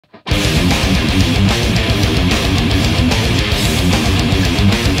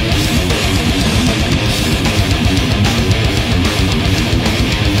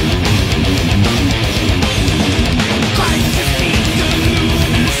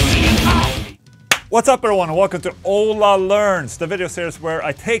What's up everyone and welcome to Ola Learns, the video series where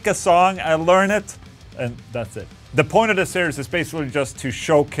I take a song, I learn it, and that's it. The point of the series is basically just to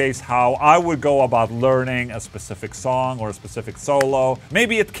showcase how I would go about learning a specific song or a specific solo.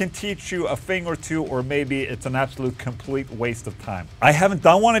 Maybe it can teach you a thing or two, or maybe it's an absolute complete waste of time. I haven't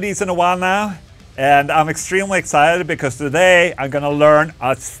done one of these in a while now, and I'm extremely excited because today I'm gonna learn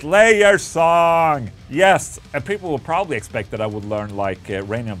a Slayer song. Yes, and people will probably expect that I would learn like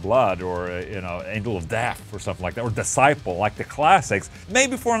Rain and Blood or, you know, Angel of Death or something like that, or Disciple, like the classics.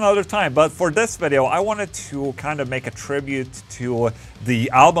 Maybe for another time, but for this video, I wanted to kind of make a tribute to the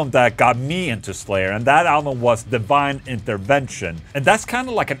album that got me into Slayer, and that album was Divine Intervention. And that's kind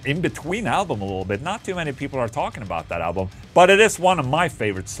of like an in-between album a little bit. Not too many people are talking about that album, but it is one of my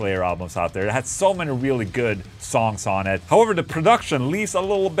favorite Slayer albums out there. It had so many really good songs on it. However, the production leaves a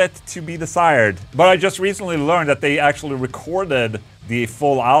little bit to be desired. But I just recently learned that they actually recorded the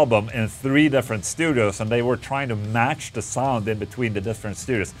full album in 3 different studios, and they were trying to match the sound in between the different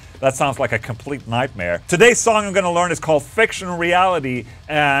studios. That sounds like a complete nightmare. Today's song I'm gonna learn is called Fictional Reality,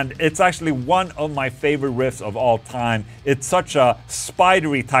 and it's actually one of my favorite riffs of all time. It's such a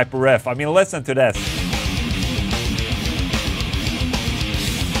spidery type of riff. I mean, listen to this.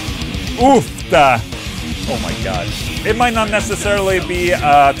 Oof-da! Oh my god. It might not necessarily be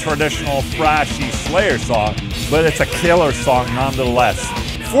a traditional thrashy Slayer song, but it's a killer song nonetheless.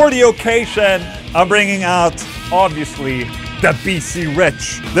 For the occasion, I'm bringing out, obviously, the BC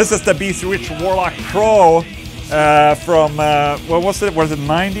Rich. This is the BC Rich Warlock Pro from, what was it? Was it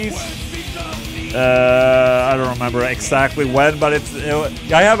 90s? I don't remember exactly when, but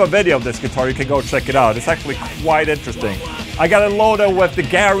I have a video of this guitar, you can go check it out. It's actually quite interesting. I got it loaded with the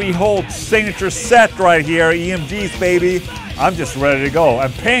Gary Holt signature set right here, EMGs baby. I'm just ready to go.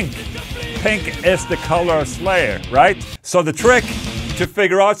 And pink is the color of Slayer, right? So the trick to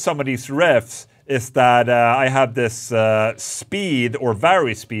figure out some of these riffs is that I have this speed or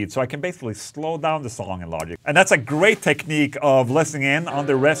vary speed, so I can basically slow down the song in Logic. And that's a great technique of listening in on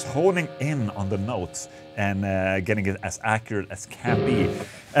the riffs, honing in on the notes, and getting it as accurate as can be.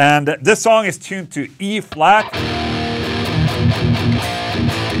 And this song is tuned to E flat.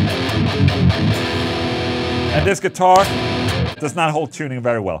 And this guitar does not hold tuning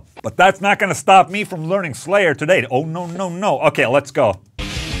very well. But that's not gonna stop me from learning Slayer today. Oh no, no, no. Okay, let's go.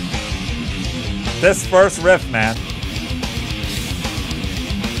 This first riff, man.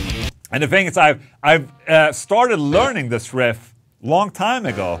 And the thing is, I've started learning this riff long time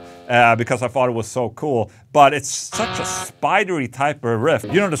ago because I thought it was so cool. But it's such a spidery type of riff.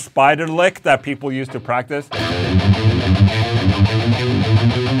 You know the spider lick that people use to practice?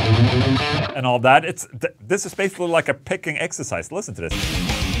 And all that. This is basically like a picking exercise. Listen to this.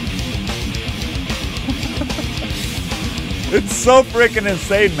 It's so freaking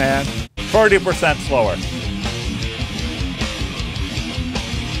insane, man. 30% slower.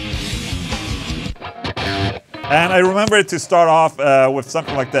 And I remember to start off with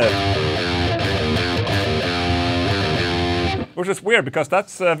something like this. Which is weird because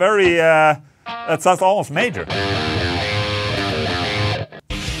that's very, that sounds almost major.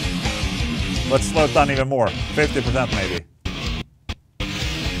 Let's slow it down even more, 50% maybe.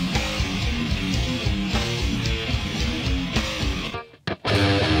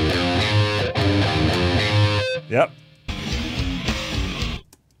 Yep.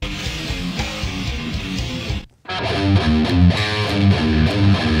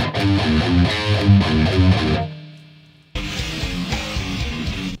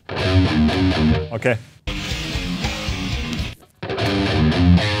 Okay.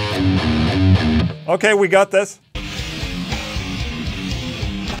 Okay, we got this.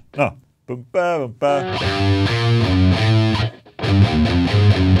 No. Boom, ba, boom, ba.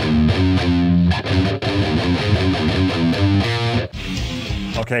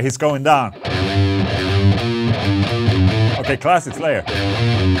 Okay, he's going down. Okay, classic Slayer.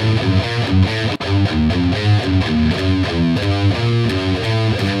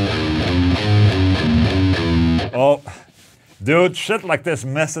 Oh. Dude, shit like this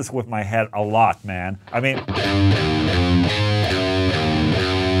messes with my head a lot, man. I mean...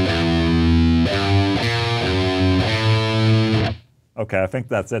 Okay, I think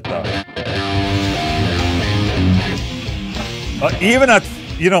that's it, though. Even at,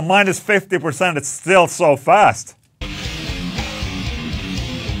 you know, minus 50%, it's still so fast.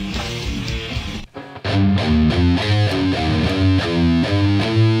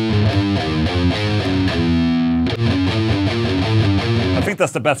 I think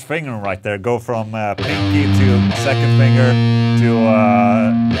that's the best finger right there. Go from pinky to second finger to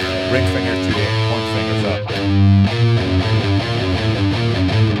ring finger to point finger. So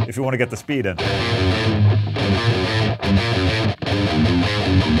if you want to get the speed in.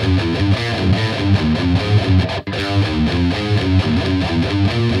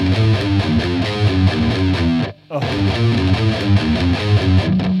 Oh.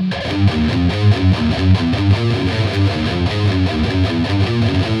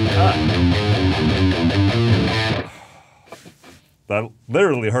 That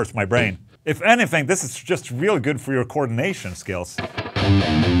literally hurts my brain. If anything, this is just real good for your coordination skills.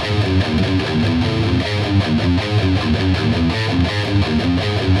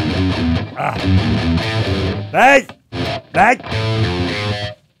 Ah. Hey!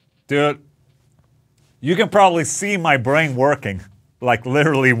 Hey! Dude, you can probably see my brain working. Like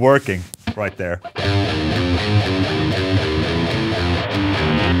literally working right there.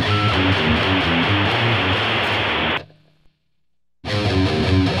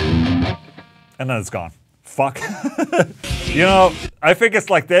 And then it's gone. Fuck. You know, I think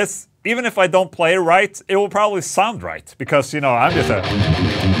it's like this. Even if I don't play it right, it will probably sound right. Because, you know, I'm just a...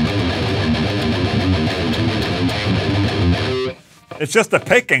 It's just the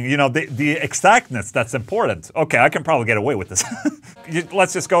picking, you know, the exactness that's important. Okay, I can probably get away with this.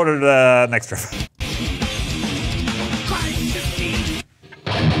 Let's just go to the next riff.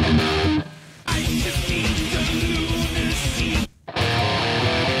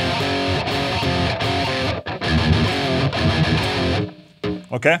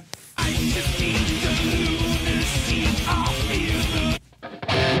 Okay.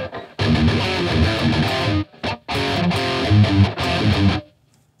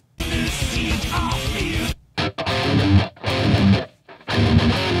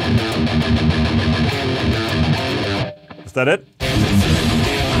 Is that it?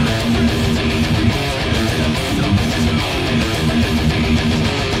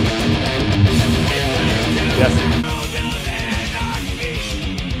 Yes.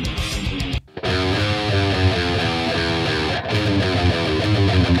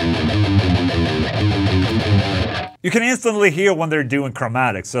 You can instantly hear when they're doing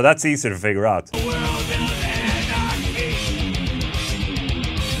chromatics, so that's easy to figure out.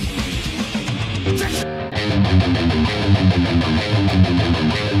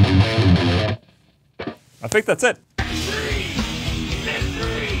 I think that's it.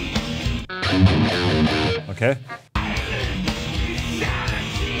 Okay.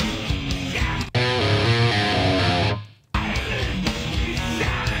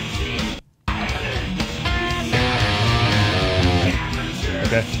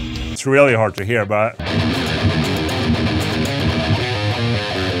 Okay. It's really hard to hear, but...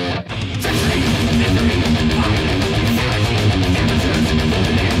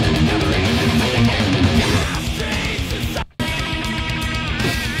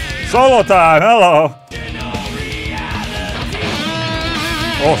 Solo time, hello!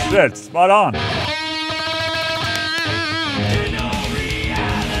 Oh shit, spot on.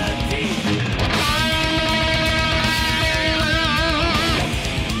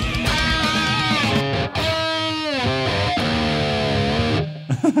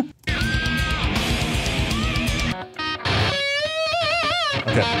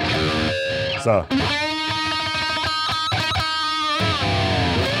 Okay, so.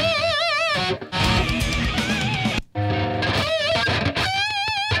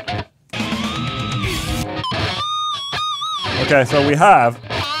 Okay, so we have.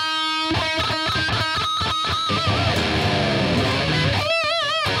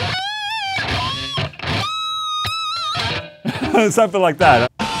 Something like that.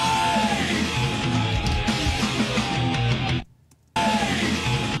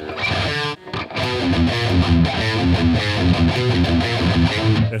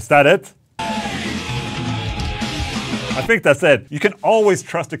 Is that it? I think that's it. You can always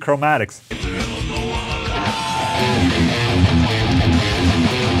trust the chromatics.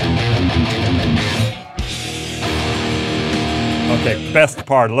 Okay, best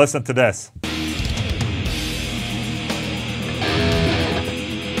part. Listen to this.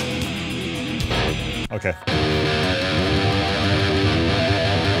 Okay.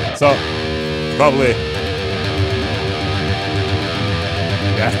 So, probably.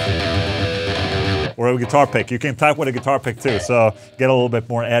 Yeah. Or a guitar pick. You can type with a guitar pick too, so get a little bit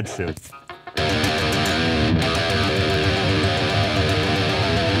more edge to it.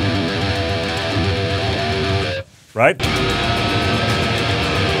 Right?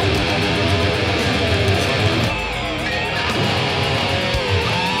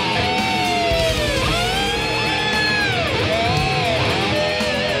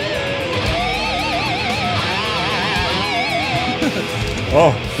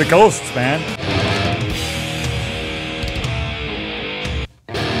 Oh, the ghosts, man.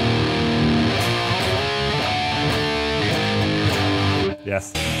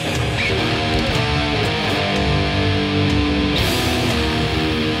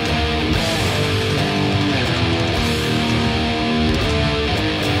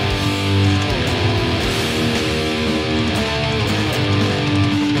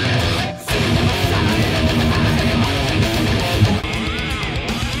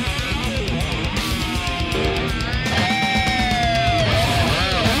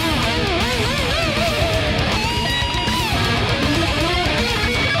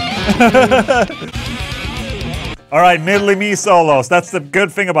 All right, middly me solos. That's the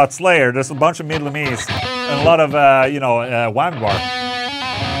good thing about Slayer. There's a bunch of middly me's and a lot of, you know, whammy bar.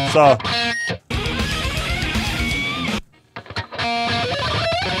 So.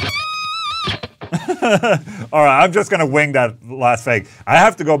 All right, I'm just gonna wing that last thing. I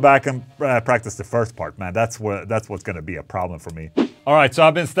have to go back and practice the first part, man. That's what's gonna be a problem for me. All right, so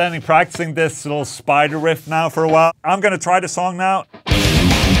I've been standing practicing this little spider riff now for a while. I'm gonna try the song now.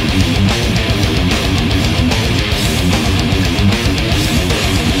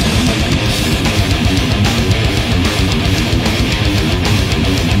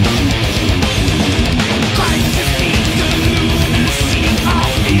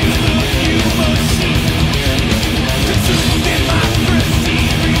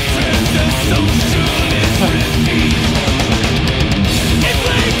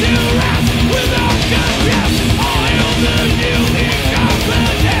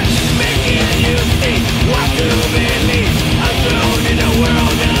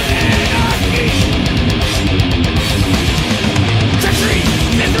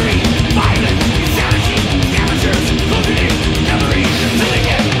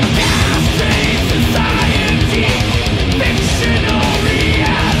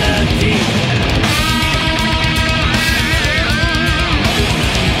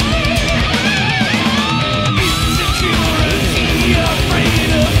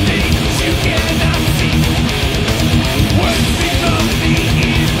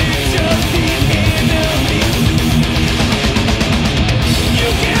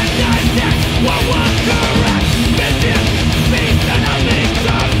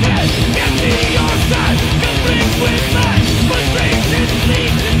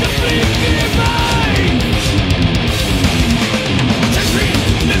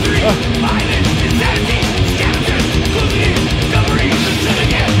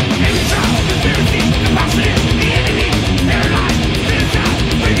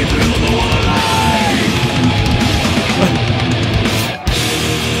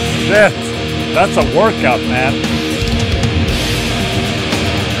 That's a workout, man.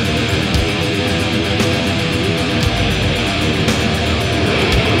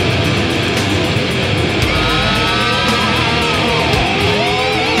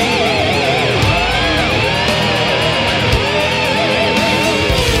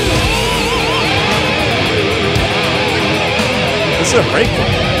 This is a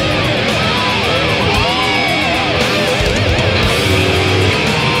breakthrough.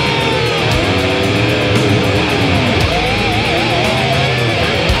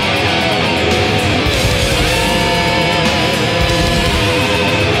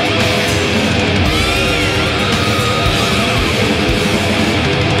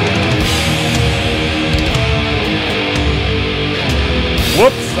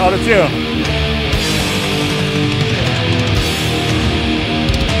 Whoops, out of tune.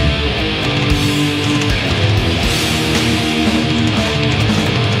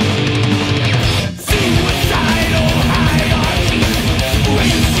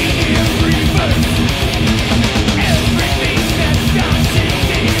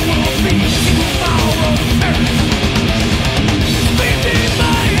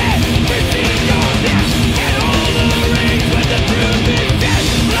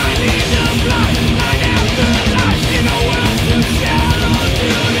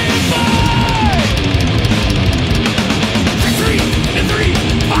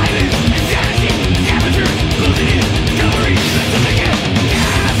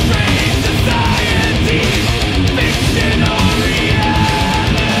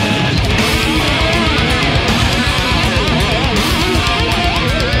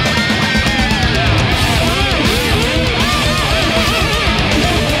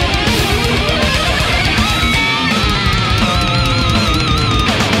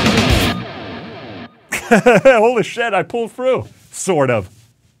 Holy shit, I pulled through. Sort of.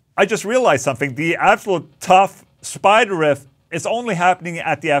 I just realized something. The absolute tough spider riff is only happening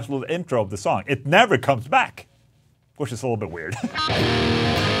at the absolute intro of the song. It never comes back, which is a little bit weird.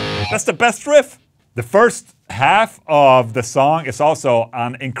 That's the best riff. The first half of the song is also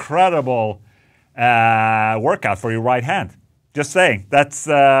an incredible workout for your right hand. Just saying. That's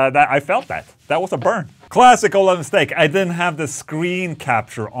I felt that. That was a burn. Classic Ola mistake. I didn't have the screen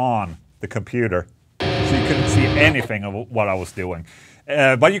capture on the computer, so you couldn't see anything of what I was doing.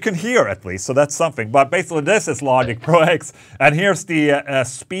 But you can hear at least, so that's something. But basically this is Logic Pro X, and here's the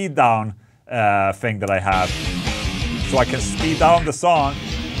speed down thing that I have. So I can speed down the song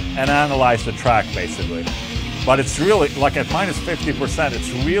and analyze the track basically. But it's really, like at minus 50%,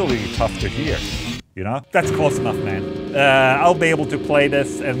 it's really tough to hear. You know? That's close enough, man. I'll be able to play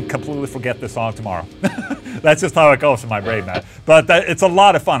this and completely forget the song tomorrow. That's just how it goes in my brain, man. But it's a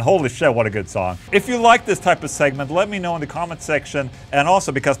lot of fun. Holy shit, what a good song. If you like this type of segment, let me know in the comment section. And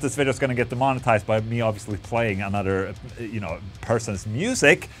also, because this video is going to get demonetized by me obviously playing another, person's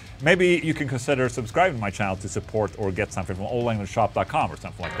music, maybe you can consider subscribing to my channel to support or get something from olanglundshop.com or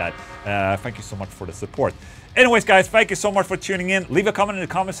something like that. Thank you so much for the support. Anyways, guys, thank you so much for tuning in. Leave a comment in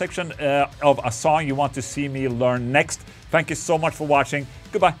the comment section of a song you want to see me learn next. Thank you so much for watching.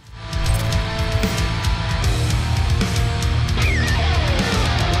 Goodbye.